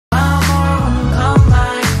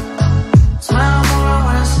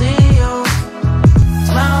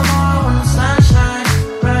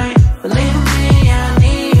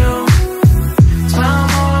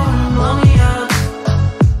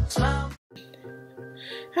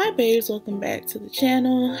Hi babes, welcome back to the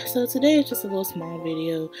channel. So today is just a little small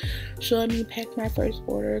video showing me pack my first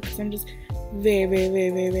order because I'm just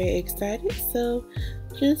very excited. So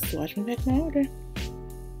just watch me pack my order.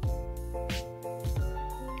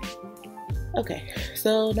 Okay,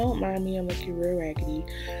 so don't mind me, I'm looking real raggedy.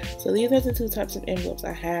 So these are the two types of envelopes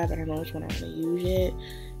I have. I don't know which one I want to use yet.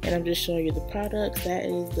 And I'm just showing you the products. That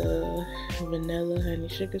is the vanilla honey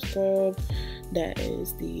sugar scrub. That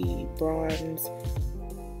is the bronze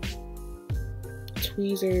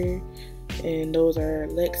tweezer, and those are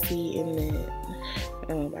Lexi, and then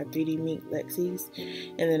I 3D Mink Lexi's,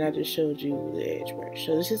 and then I just showed you the edge brush.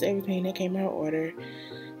 So this is everything that came out of order.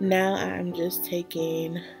 Now I'm just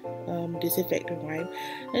taking disinfectant wipe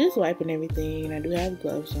and just wiping everything. I do have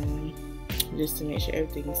gloves on just to make sure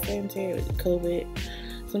everything is sanitary with the COVID.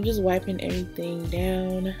 So I'm just wiping everything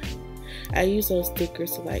down. I use those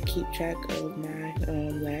stickers to like keep track of my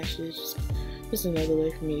lashes. Just another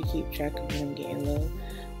way for me to keep track of when I'm getting low.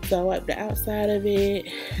 So I wiped the outside of it.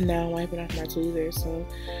 Now I'm wiping off my tweezers. So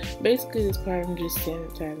basically this part I'm just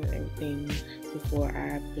sanitizing everything before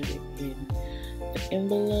I put it in the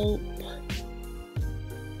envelope.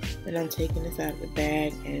 And I'm taking this out of the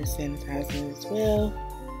bag and sanitizing it as well,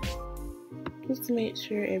 just to make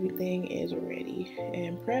sure everything is ready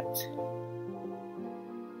and prepped.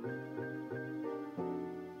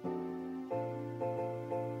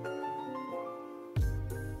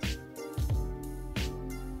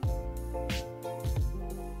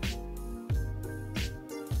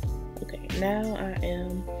 Okay, now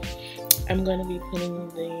I'm going to be putting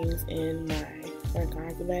things in my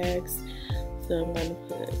organza bags. So I'm going to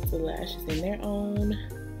put the lashes in their own,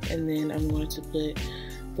 and then I'm going to put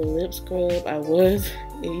the lip scrub.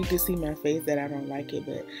 And you can see my face that I don't like it,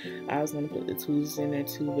 but I was going to put the tweezers in there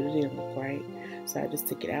too, but it didn't look right, so I just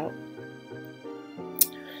took it out.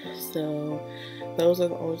 So those are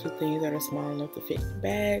the only two things that are small enough to fit the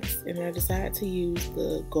bags, and I decided to use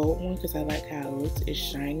the gold one because I like how it looks. It's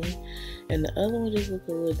shiny, and the other one just looked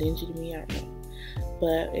a little dingy to me. I don't know.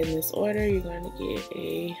 But in this order, you're going to get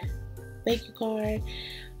a thank you card,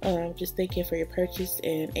 just thank you for your purchase,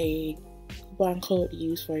 and a coupon code to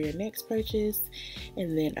use for your next purchase,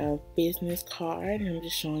 and then a business card. And I'm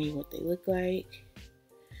just showing you what they look like.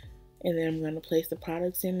 And then I'm going to place the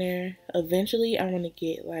products in there. Eventually I want to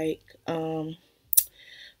get like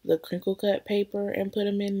the crinkle cut paper and put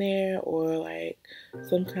them in there, or like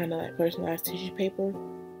some kind of like personalized tissue paper.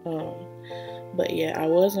 But yeah, I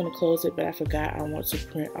was going to close it, but I forgot I want to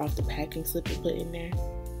print off the packing slip and put in there.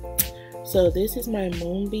 So this is my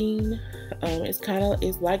MUNBYN.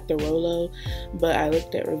 It's like the Rolo, but I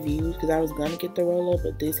looked at reviews because I was gonna get the Rolo,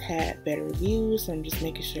 but this had better reviews, so I'm just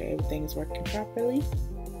making sure everything is working properly.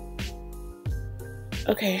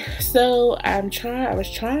 Okay, so I was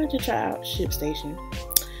trying to try out ShipStation,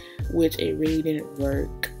 which it really didn't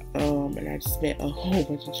work. And I just spent a whole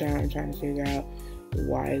bunch of time trying to figure out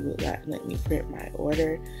why it would not let me print my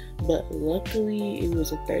order. But luckily it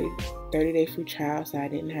was a 30-day free trial, so I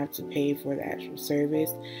didn't have to pay for the actual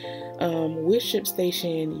service. With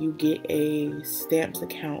ShipStation you get a stamps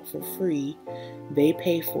account for free. They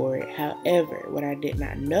pay for it. However, what I did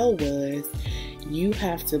not know was you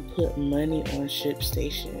have to put money on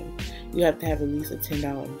ShipStation. You have to have at least a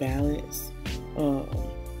 $10 balance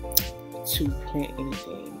to print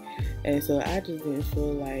anything. And so I just didn't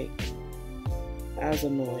feel like, I was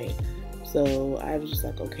annoyed. So I was just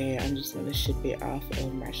like, okay, I'm just going to ship it off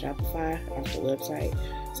of my Shopify, off the website.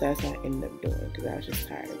 So that's what I ended up doing because I was just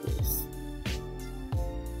tired of this.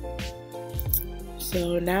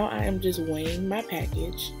 So now I am just weighing my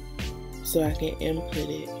package so I can input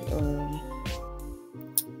it,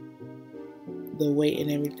 the weight and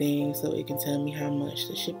everything, so it can tell me how much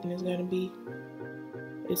the shipping is going to be.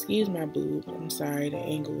 Excuse my boob, I'm sorry, the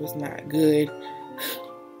angle was not good.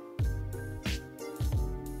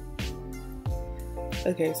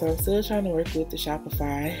 Okay, so I'm still trying to work with the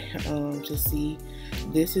Shopify to see.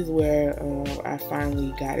 This is where I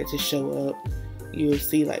finally got it to show up. You'll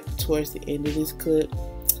see like towards the end of this clip.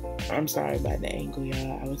 I'm sorry about the angle,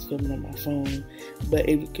 y'all. I was filming on my phone. But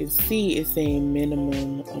if you can see, it's saying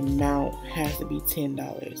minimum amount has to be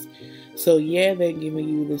 $10. So yeah, they're giving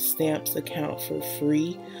you the stamps account for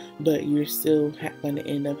free, but you're still going to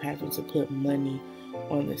end up having to put money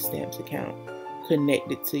on the stamps account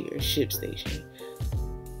connected to your ShipStation.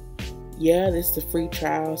 Yeah, this is a free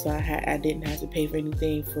trial, so I didn't have to pay for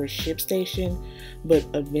anything for ShipStation, but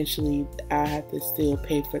eventually I have to still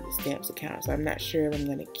pay for the stamps account. So I'm not sure if I'm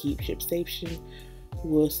going to keep ShipStation.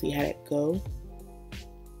 We'll see how that goes.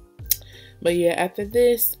 But yeah, after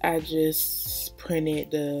this, I just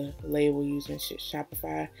printed the label using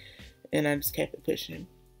Shopify, and I just kept it pushing.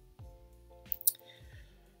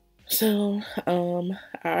 So, I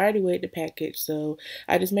already weighed the package, so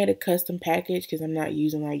I just made a custom package because I'm not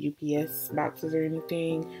using like UPS boxes or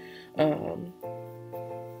anything.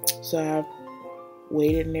 So I've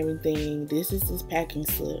weighed it and everything. This is this packing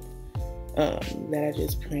slip that I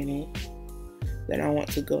just printed that I want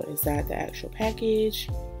to go inside the actual package.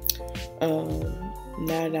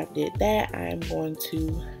 Now that I did that, I'm going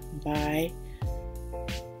to buy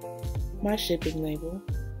my shipping label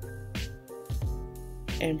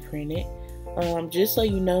and print it. Just so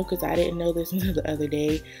you know, because I didn't know this until the other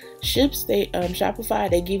day, Shopify,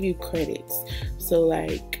 they give you credits. So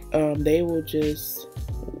like they will just,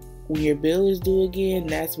 when your bill is due again,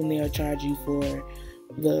 that's when they'll charge you for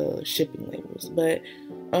the shipping labels. But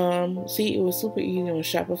see, it was super easy on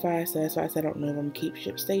Shopify, so that's why I said I don't know if I'm gonna keep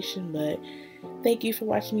ShipStation. But thank you for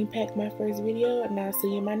watching me pack my first video, and I'll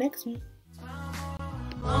see you in my next one.